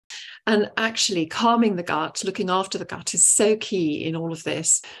And actually calming the gut, looking after the gut is so key in all of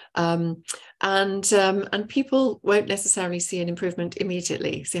this. And people won't necessarily see an improvement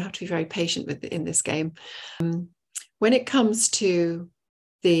immediately. So you have to be very patient in this game. When it comes to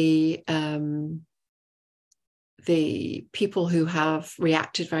the people who have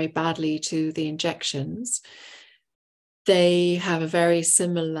reacted very badly to the injections, they have a very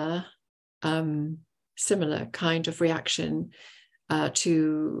similar kind of reaction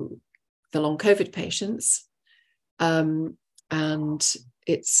to the long COVID patients. And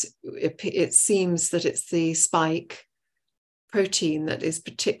it seems that it's the spike protein that is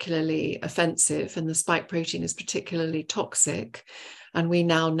particularly offensive, and the spike protein is particularly toxic. And we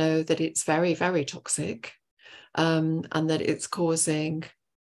now know that it's very, very toxic, and that it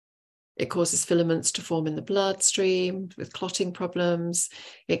causes filaments to form in the bloodstream with clotting problems.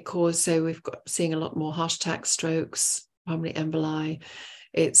 So we've got seeing a lot more heart attacks, strokes, pulmonary emboli.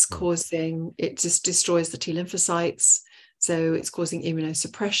 It just destroys the T lymphocytes. So it's causing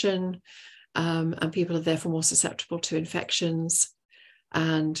immunosuppression, and people are therefore more susceptible to infections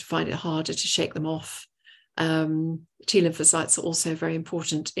and find it harder to shake them off. T lymphocytes are also very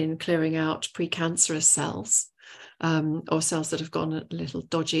important in clearing out precancerous cells, or cells that have gone a little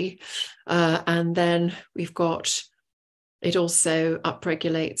dodgy. And then it also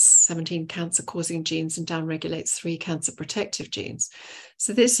upregulates 17 cancer-causing genes and downregulates 3 cancer-protective genes.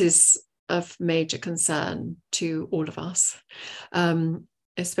 So this is of major concern to all of us,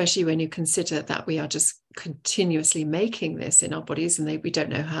 especially when you consider that we are just continuously making this in our bodies, and we don't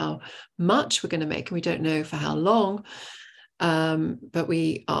know how much we're going to make, and we don't know for how long. But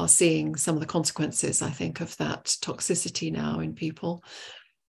we are seeing some of the consequences, I think, of that toxicity now in people.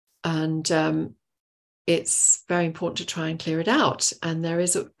 And it's very important to try and clear it out. And there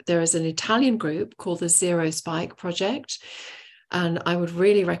is an Italian group called the Zero Spike Project. And I would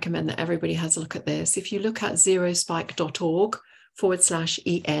really recommend that everybody has a look at this. If you look at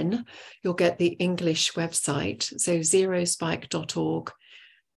zerospike.org/EN, you'll get the English website. So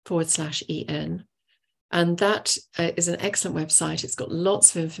zerospike.org/EN. And that is an excellent website. It's got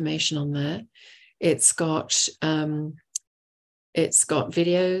lots of information on there. It's got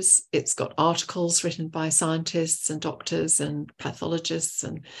videos. It's got articles written by scientists and doctors and pathologists,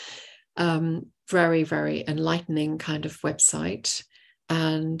 and very, very enlightening kind of website.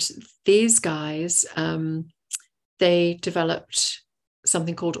 And these guys, they developed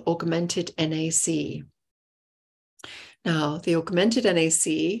something called Augmented NAC. Now, the Augmented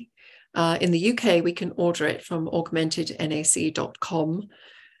NAC, in the UK, we can order it from augmentednac.com,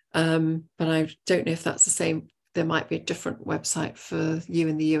 but I don't know if that's the same. There might be a different website for you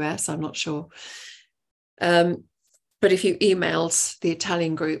in the US, I'm not sure. But if you emailed the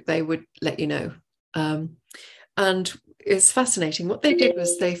Italian group, they would let you know. And it's fascinating. What they did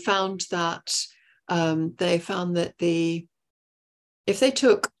was they found that if they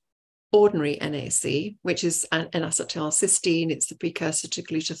took ordinary NAC, which is an N-acetylcysteine, it's the precursor to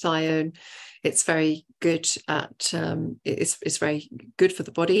glutathione. It's very good it's very good for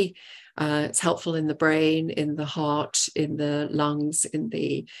the body. It's helpful in the brain, in the heart, in the lungs, in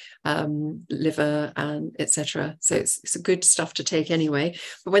the liver, and etc. So it's a good stuff to take anyway.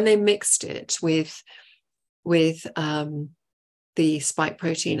 But when they mixed it with the spike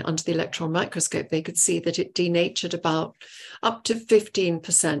protein under the electron microscope, they could see that it denatured about up to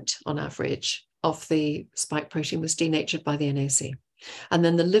 15% on average of the spike protein was denatured by the NAC. And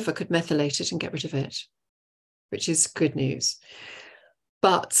then the liver could methylate it and get rid of it, which is good news.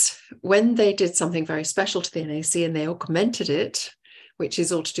 But when they did something very special to the NAC and they augmented it, which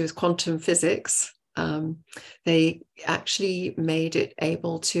is all to do with quantum physics, they actually made it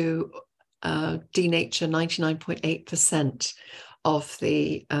able to denature 99.8% of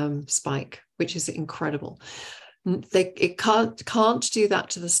the spike, which is incredible. It can't do that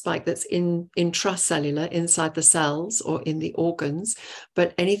to the spike that's intracellular, inside the cells or in the organs,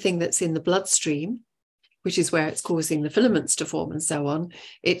 but anything that's in the bloodstream, which is where it's causing the filaments to form and so on,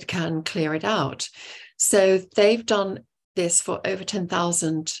 it can clear it out. So they've done this for over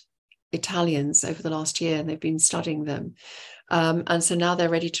 10,000 Italians over the last year, and they've been studying them. And so now they're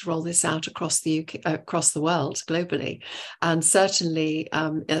ready to roll this out across the UK, across the world, globally. And certainly,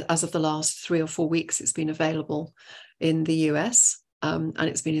 as of the last 3 or 4 weeks, it's been available in the US, and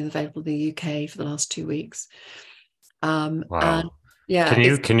it's been available in the UK for the last 2 weeks. Wow. And yeah.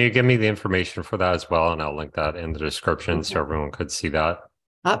 Can you give me the information for that as well? And I'll link that in the description so everyone could see that.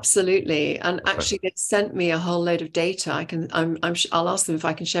 Absolutely. And Okay. actually they sent me a whole load of data. I'll ask them if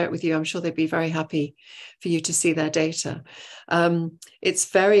I can share it with you. I'm sure they'd be very happy for you to see their data. It's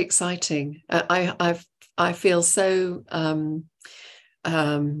very exciting. I feel so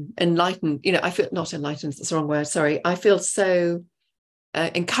enlightened, I feel, not enlightened, that's the wrong word, sorry. I feel so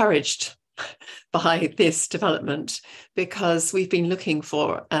encouraged by this development, because we've been looking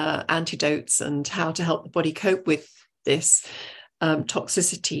for antidotes and how to help the body cope with this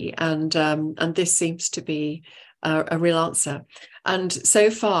toxicity, and this seems to be a real answer. And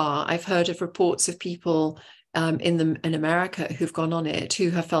so far, I've heard of reports of people in America who've gone on it, who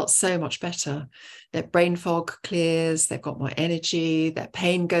have felt so much better. Their brain fog clears, they've got more energy, their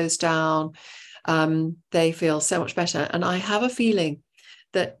pain goes down, they feel so much better. And I have a feeling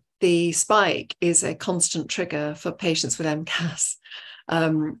that the spike is a constant trigger for patients with MCAS,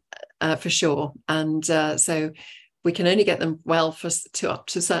 for sure. And so we can only get them well up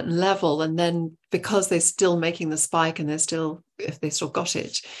to a certain level, and then because they're still making the spike, and if they still got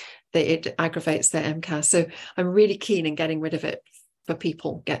it, it aggravates their MCAS. So I'm really keen in getting rid of it for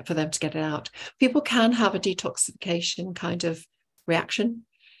people, for them to get it out. People can have a detoxification kind of reaction,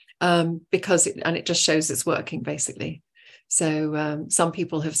 because it just shows it's working, basically. So some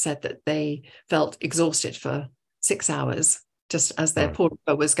people have said that they felt exhausted for 6 hours, just as their poor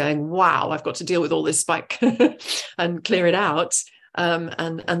liver was going, wow, I've got to deal with all this spike and clear it out.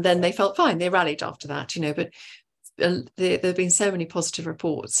 And then they felt fine. They rallied after that, but there have been so many positive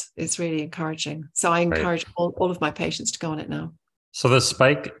reports. It's really encouraging. So I encourage all of my patients to go on it now. So the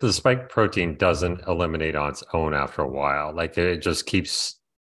spike protein doesn't eliminate on its own after a while. Like, it just keeps.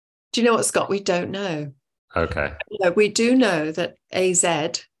 Do you know what, Scott? We don't know. Okay. We do know that AZ,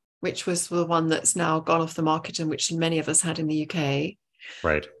 which was the one that's now gone off the market and which many of us had in the UK.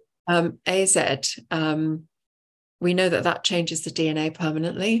 Right. AZ, we know that changes the DNA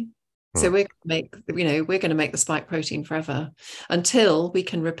permanently. So we're going to make the spike protein forever until we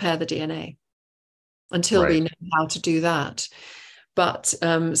can repair the DNA, until we know how to do that. But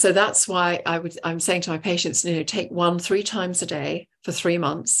so that's why I'm saying to my patients, take 1 3 times a day for 3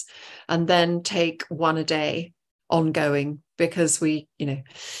 months, and then take 1 a day ongoing, because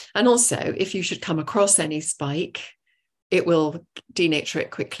and also if you should come across any spike, it will denature it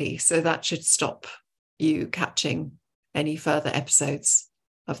quickly. So that should stop you catching any further episodes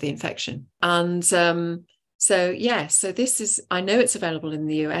of the infection. And so this is, I know it's available in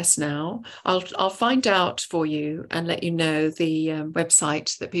the US now. I'll find out for you and let you know the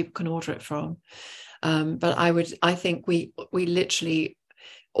website that people can order it from. But I think we literally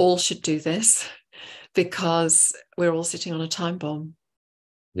all should do this, because we're all sitting on a time bomb.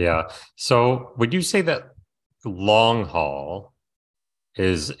 Yeah. So would you say that long haul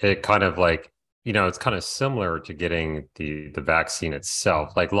is it kind of like, it's kind of similar to getting the vaccine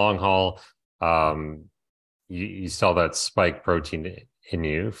itself? Like long haul, you saw that spike protein in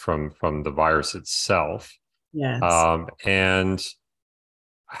you from the virus itself. Yes. And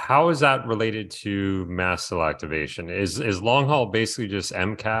how is that related to mast cell activation? Is long haul basically just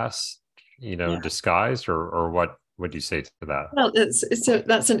MCAS, disguised, or what would you say to that? Well,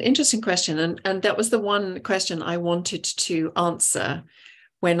 that's an interesting question, and that was the one question I wanted to answer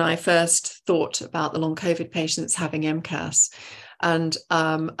when I first thought about the long COVID patients having MCAS. And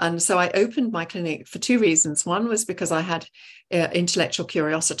so I opened my clinic for 2 reasons. One was because I had intellectual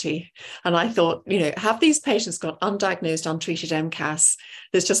curiosity, and I thought, have these patients got undiagnosed, untreated MCAS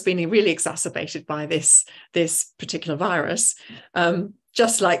that's just been really exacerbated by this particular virus,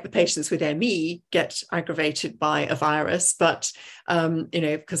 just like the patients with ME get aggravated by a virus, but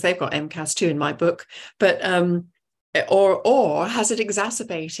because they've got MCAS too in my book, but or has it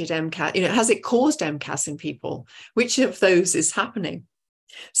exacerbated MCAS? Has it caused MCAS in people? Which of those is happening?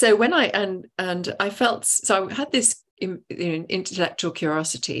 So when I felt, so I had this intellectual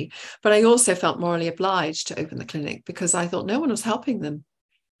curiosity, but I also felt morally obliged to open the clinic, because I thought no one was helping them.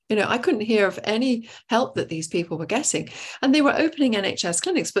 I couldn't hear of any help that these people were getting, and they were opening NHS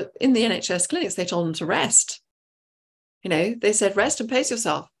clinics, but in the NHS clinics they told them to rest. They said rest and pace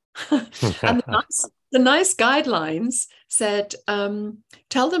yourself. And the nice guidelines said,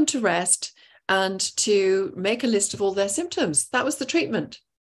 tell them to rest and to make a list of all their symptoms. That was the treatment.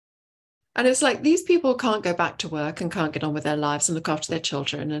 And it's like, these people can't go back to work and can't get on with their lives and look after their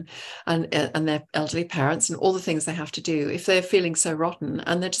children and their elderly parents and all the things they have to do if they're feeling so rotten,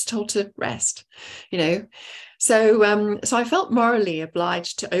 and they're just told to rest, So I felt morally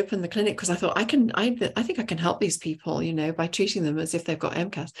obliged to open the clinic, because I thought I think I can help these people, by treating them as if they've got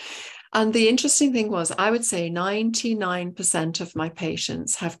MCAS. And the interesting thing was, I would say 99% of my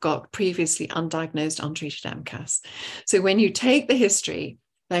patients have got previously undiagnosed, untreated MCAS. So when you take the history,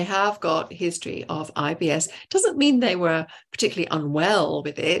 they have got history of IBS. Doesn't mean they were particularly unwell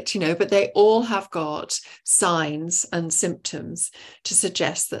with it, but they all have got signs and symptoms to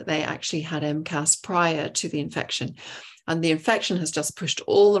suggest that they actually had MCAS prior to the infection. And the infection has just pushed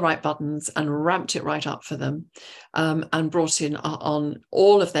all the right buttons and ramped it right up for them, and brought in on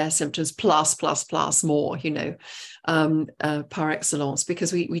all of their symptoms plus more, par excellence,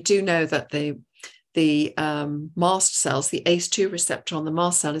 because we do know that the mast cells, the ACE2 receptor on the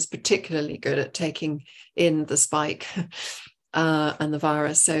mast cell is particularly good at taking in the spike and the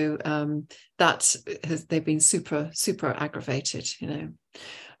virus. So they've been super aggravated,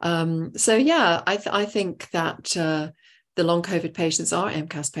 So yeah, I think that the long COVID patients are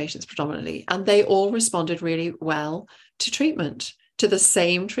MCAS patients predominantly, and they all responded really well to treatment, to the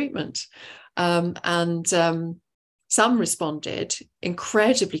same treatment. Some responded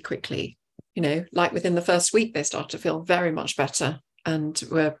incredibly quickly, like within the first week, they started to feel very much better and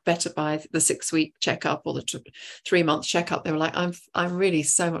were better by the 6-week checkup or the 3-month checkup. They were like, I'm really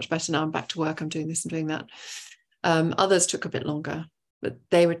so much better now. I'm back to work. I'm doing this and doing that. Others took a bit longer, but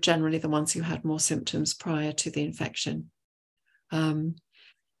they were generally the ones who had more symptoms prior to the infection.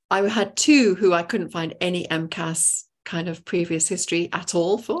 I had 2 who I couldn't find any MCAS kind of previous history at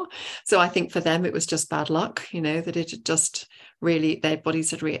all for. So I think for them, it was just bad luck, that it had just really, their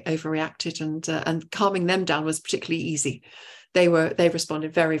bodies had overreacted, and calming them down was particularly easy. They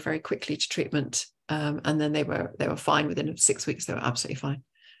responded very, very quickly to treatment. And then they were fine within 6 weeks. They were absolutely fine,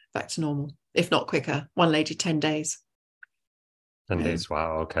 back to normal, if not quicker. One lady, 10 days. 10 days.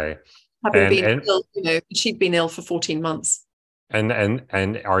 Wow. Okay. Having been ill, she'd been ill for 14 months. And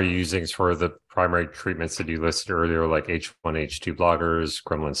are you using sort of the primary treatments that you listed earlier, like H1, H2 blockers,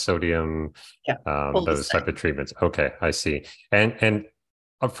 gremlin sodium, those type of treatments? Okay, I see. And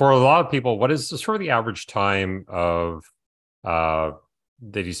for a lot of people, what is sort of the average time of that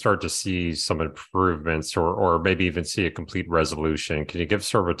you start to see some improvements, or maybe even see a complete resolution? Can you give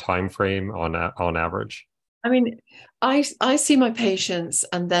sort of a time frame on average? I mean, I see my patients,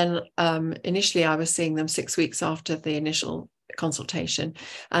 and then initially I was seeing them 6 weeks after the initial consultation,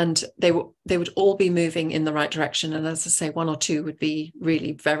 and they would all be moving in the right direction, and as I say, 1 or 2 would be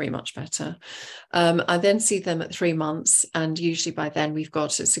really very much better. I then see them at 3 months, and usually by then we've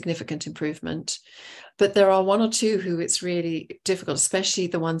got a significant improvement. But there are 1 or 2 who it's really difficult, especially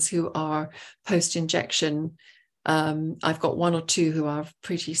the ones who are post-injection. I've got 1 or 2 who are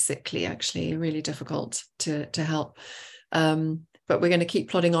pretty sickly, actually, really difficult to help. But we're going to keep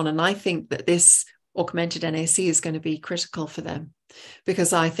plodding on, and I think that this Augmented NAC is going to be critical for them,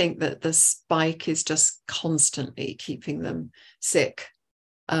 because I think that the spike is just constantly keeping them sick.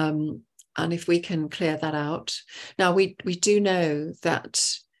 And if we can clear that out. Now, we do know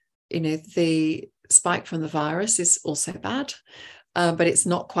that, the spike from the virus is also bad, but it's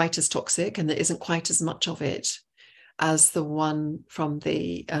not quite as toxic, and there isn't quite as much of it as the one from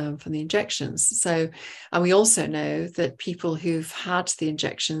the injections. So, and we also know that people who've had the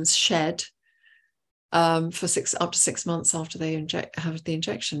injections shed for up to 6 months after they have the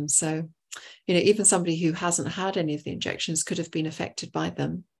injection. So, even somebody who hasn't had any of the injections could have been affected by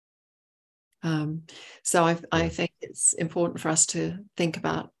them. So I think it's important for us to think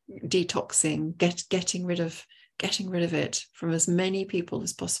about detoxing, getting rid of it from as many people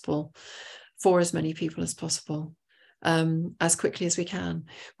as possible, for as many people as possible, as quickly as we can.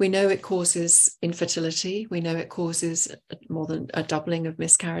 We know it causes infertility. We know it causes more than a doubling of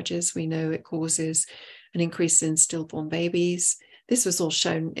miscarriages. We know it causes an increase in stillborn babies. This was all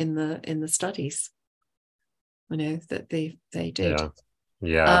shown in the studies, that they did.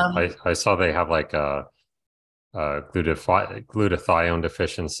 Yeah. I saw they have like a glutathione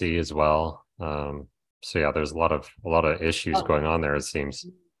deficiency as well. So yeah, there's a lot of issues going on there, it seems.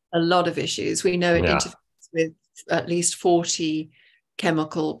 A lot of issues. We know it interferes with at least 40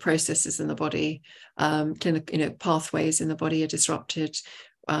 chemical processes in the body. Pathways in the body are disrupted.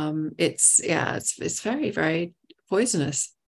 It's very, very poisonous.